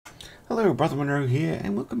Hello, Brother Monroe here,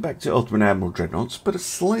 and welcome back to Ultimate Admiral Dreadnoughts, but a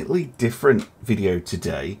slightly different video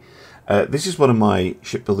today. This is one of my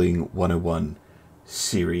Shipbuilding 101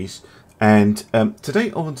 series, and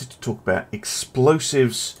today I wanted to talk about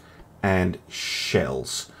explosives and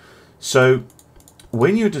shells. So,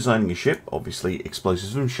 when you're designing a ship, obviously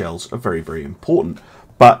explosives and shells are very, very important,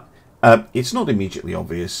 but it's not immediately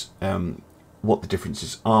obvious what the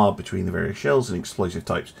differences are between the various shells and explosive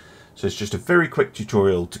types. So it's just a very quick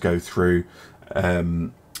tutorial to go through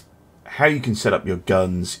how you can set up your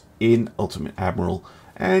guns in Ultimate Admiral,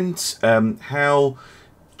 and how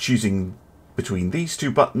choosing between these two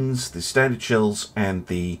buttons, the standard shells and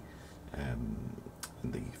the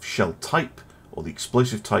shell type or the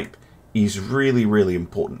explosive type, is really, really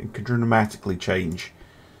important and can dramatically change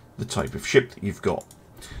the type of ship that you've got.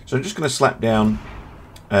 So I'm just going to slap down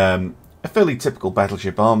a fairly typical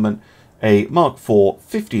battleship armament, a Mark IV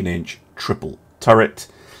 15-inch triple turret,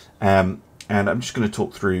 and I'm just going to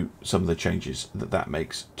talk through some of the changes that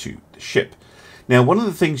makes to the ship. Now, one of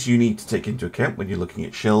the things you need to take into account when you're looking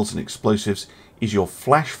at shells and explosives is your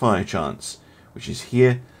flash fire chance, which is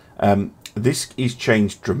here. This is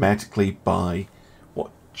changed dramatically by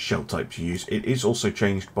what shell types you use. It is also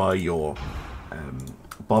changed by your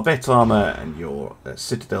barbette armor and your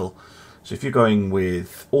citadel. So if you're going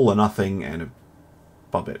with all or nothing and a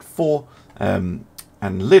barbette 4 and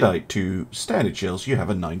lyddite to standard shells, you have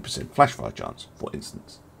a 9% flash fire chance, for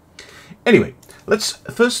instance. Anyway, let's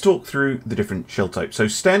first talk through the different shell types. So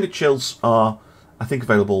standard shells are, I think,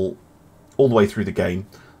 available all the way through the game.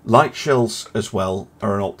 Light shells as well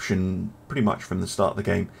are an option pretty much from the start of the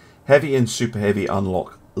game. Heavy and super heavy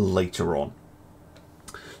unlock later on.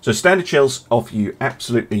 So standard shells offer you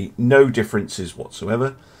absolutely no differences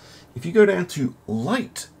whatsoever. If you go down to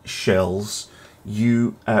light shells,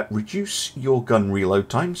 you reduce your gun reload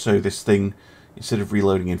time. So this thing, instead of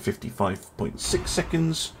reloading in 55.6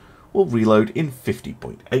 seconds, will reload in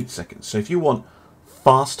 50.8 seconds. So if you want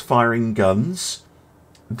fast firing guns,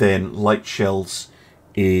 then light shells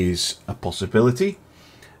is a possibility.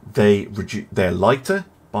 They're lighter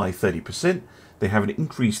by 30%. They have an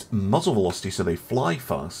increased muzzle velocity, so they fly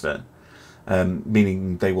faster,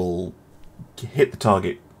 meaning they will hit the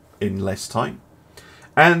target in less time.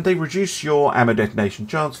 And they reduce your ammo detonation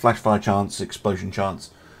chance, flash fire chance, explosion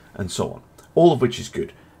chance, and so on. All of which is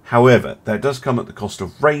good. However, that does come at the cost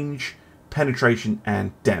of range, penetration,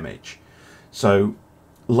 and damage. So,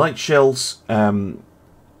 light shells,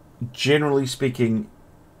 generally speaking,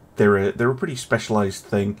 they're a pretty specialized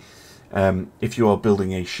thing. If you are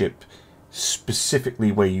building a ship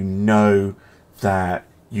specifically where you know that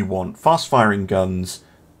you want fast firing guns,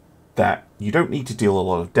 that you don't need to deal a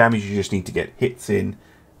lot of damage, you just need to get hits in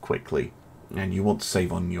quickly, and you want to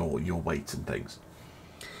save on your weight and things.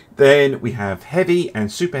 Then we have heavy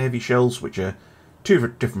and super heavy shells, which are two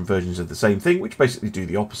different versions of the same thing, which basically do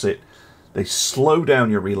the opposite. They slow down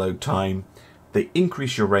your reload time, they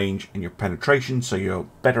increase your range and your penetration, so you're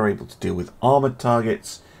better able to deal with armored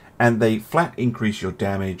targets, and they flat increase your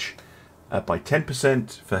damage by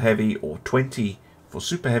 10% for heavy or 20% for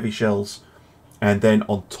super heavy shells. And then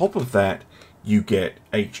on top of that, you get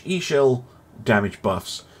HE shell damage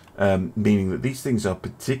buffs, meaning that these things are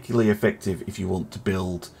particularly effective if you want to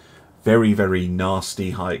build very, very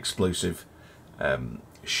nasty, high explosive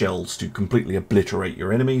shells to completely obliterate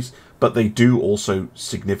your enemies. But they do also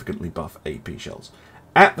significantly buff AP shells.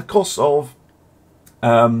 At the cost of,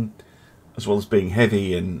 as well as being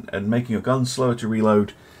heavy and making your gun slower to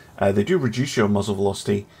reload, they do reduce your muzzle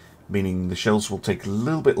velocity, meaning the shells will take a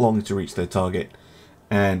little bit longer to reach their target,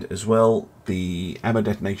 and as well the ammo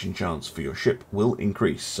detonation chance for your ship will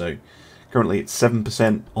increase. So currently it's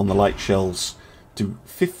 7% on the light shells to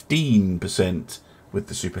 15% with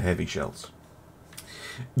the super heavy shells.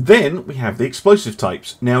 Then we have the explosive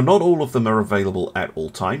types. Now, not all of them are available at all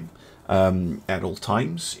times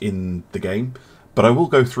in the game, but I will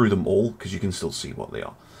go through them all because you can still see what they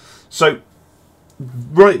are. So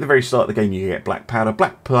right at the very start of the game, you get black powder.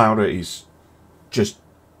 Black powder is just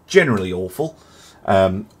generally awful.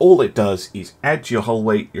 All it does is add to your hull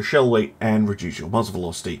weight, your shell weight, and reduce your muzzle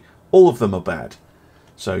velocity. All of them are bad.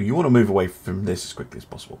 So you want to move away from this as quickly as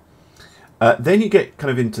possible. Then you get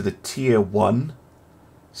kind of into the tier 1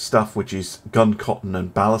 stuff, which is gun cotton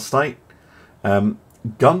and ballastite.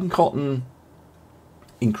 Gun cotton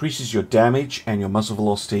increases your damage and your muzzle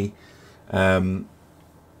velocity,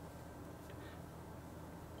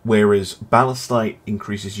 whereas ballastite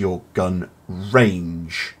increases your gun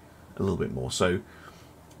range a little bit more. So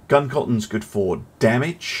gun cotton's good for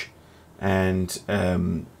damage, and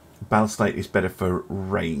ballastite is better for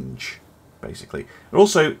range, basically. It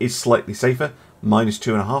also is slightly safer, minus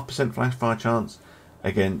 2.5% flash fire chance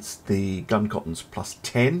against the gun cottons plus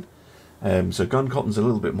 10. So gun cotton's a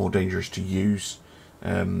little bit more dangerous to use,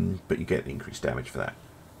 but you get increased damage for that.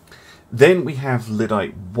 Then we have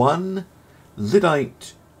Lyddite 1,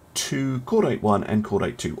 Lyddite 2, Cordite 1 and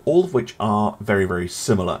Cordite 2, all of which are very, very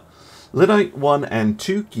similar. Lyddite 1 and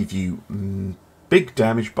 2 give you big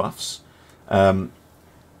damage buffs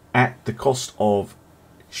at the cost of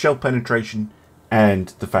shell penetration and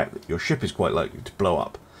the fact that your ship is quite likely to blow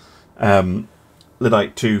up.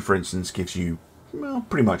 Lyddite 2, for instance, gives you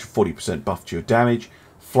pretty much a 40% buff to your damage.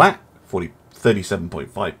 Flat,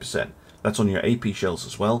 37.5%. That's on your AP shells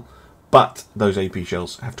as well. But those AP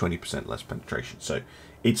shells have 20% less penetration. So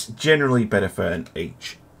it's generally better for an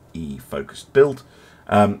HE focused build.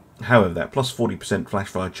 However, that plus 40% flash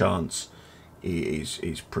fire chance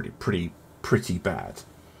is pretty bad.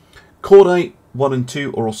 Cordite 1 and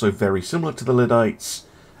 2 are also very similar to the Lyddites.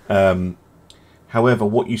 However,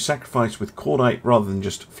 what you sacrifice with Cordite, rather than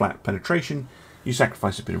just flat penetration, you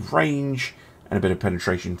sacrifice a bit of range and a bit of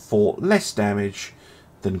penetration for less damage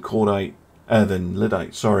than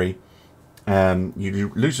Lyddite. Sorry.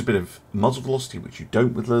 You lose a bit of muzzle velocity, which you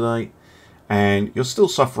don't with Lyddite, and you're still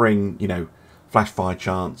suffering, flash fire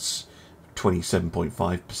chance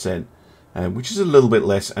 27.5%, which is a little bit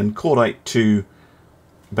less. And Cordite 2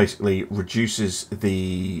 basically reduces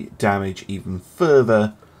the damage even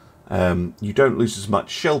further. You don't lose as much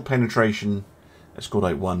shell penetration as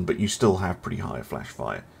Cordite 1, but you still have pretty high flash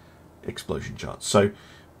fire explosion chance. So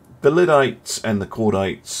the Lyddites and the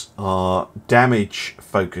Cordites are damage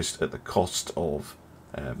focused at the cost of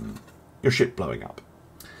your ship blowing up.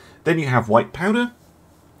 Then you have white powder.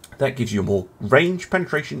 That gives you more range,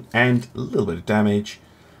 penetration, and a little bit of damage.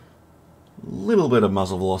 A little bit of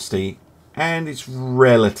muzzle velocity, and it's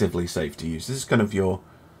relatively safe to use. This is kind of your,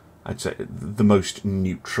 I'd say, the most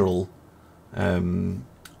neutral one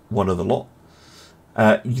of the lot.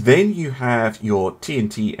 Then you have your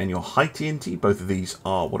TNT and your high TNT. Both of these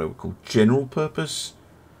are what I would call general purpose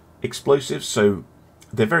explosives, so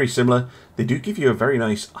they're very similar. They do give you a very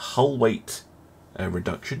nice hull weight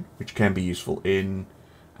reduction, which can be useful in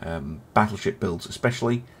battleship builds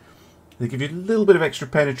especially. They give you a little bit of extra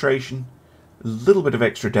penetration, a little bit of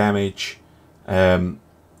extra damage,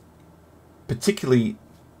 particularly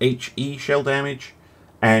HE shell damage,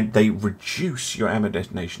 and they reduce your ammo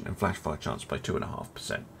detonation and flash fire chance by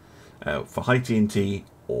 2.5% for high TNT,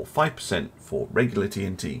 or 5% for regular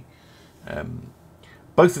TNT.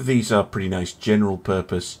 Both of these are pretty nice general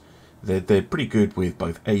purpose. They're pretty good with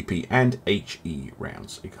both AP and HE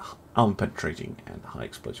rounds, armor penetrating and high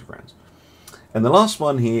explosive rounds. And the last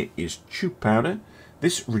one here is tube powder.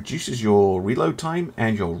 This reduces your reload time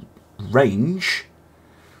and your range,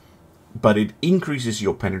 but it increases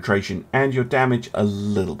your penetration and your damage a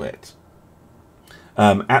little bit.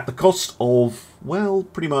 At the cost of, well,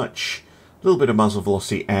 pretty much a little bit of muzzle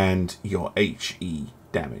velocity and your HE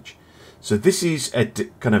damage. So this is a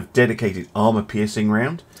kind of dedicated armor piercing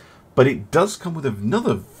round, but it does come with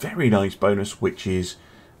another very nice bonus, which is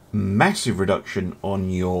massive reduction on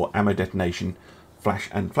your ammo detonation, flash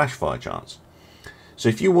and flash fire chance. So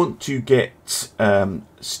if you want to get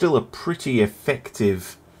still a pretty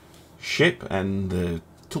effective ship, and the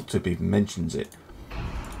tooltip even mentions it,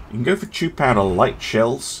 you can go for tube powder light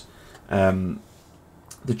shells. The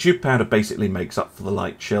tube powder basically makes up for the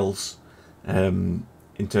light shells in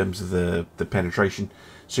terms of the penetration,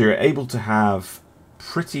 so you're able to have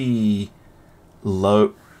pretty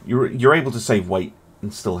low, you're able to save weight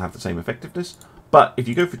and still have the same effectiveness. But if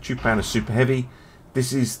you go for tube powder super heavy,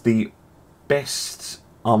 this is the best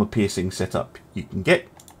armor piercing setup you can get.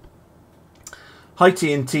 High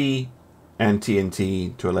TNT and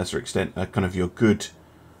TNT to a lesser extent are kind of your good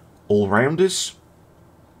all-rounders.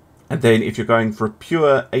 And then if you're going for a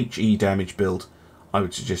pure HE damage build, I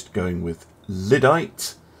would suggest going with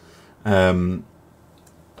Lyddite. And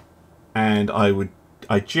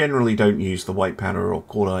I generally don't use the white powder or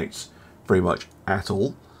cordites very much at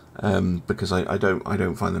all, because I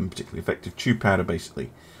don't find them particularly effective. Tube powder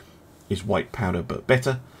basically is white powder but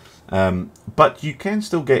better. But you can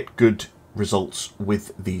still get good results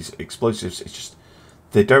with these explosives. It's just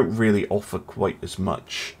they don't really offer quite as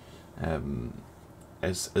much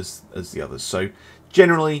as the others. So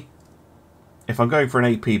generally, if I'm going for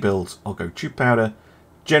an AP build, I'll go tube powder.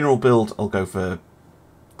 General build, I'll go for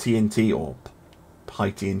TNT or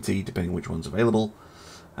high TNT, depending which one's available.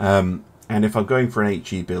 And if I'm going for an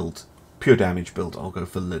HE build, pure damage build, I'll go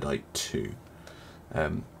for Lyddite 2.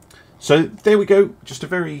 So there we go, just a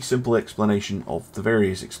very simple explanation of the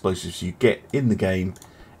various explosives you get in the game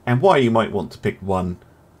and why you might want to pick one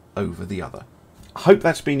over the other. I hope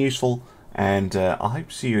that's been useful. And I hope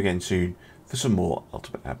to see you again soon for some more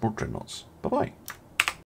Ultimate Admiral Dreadnoughts. Bye-bye.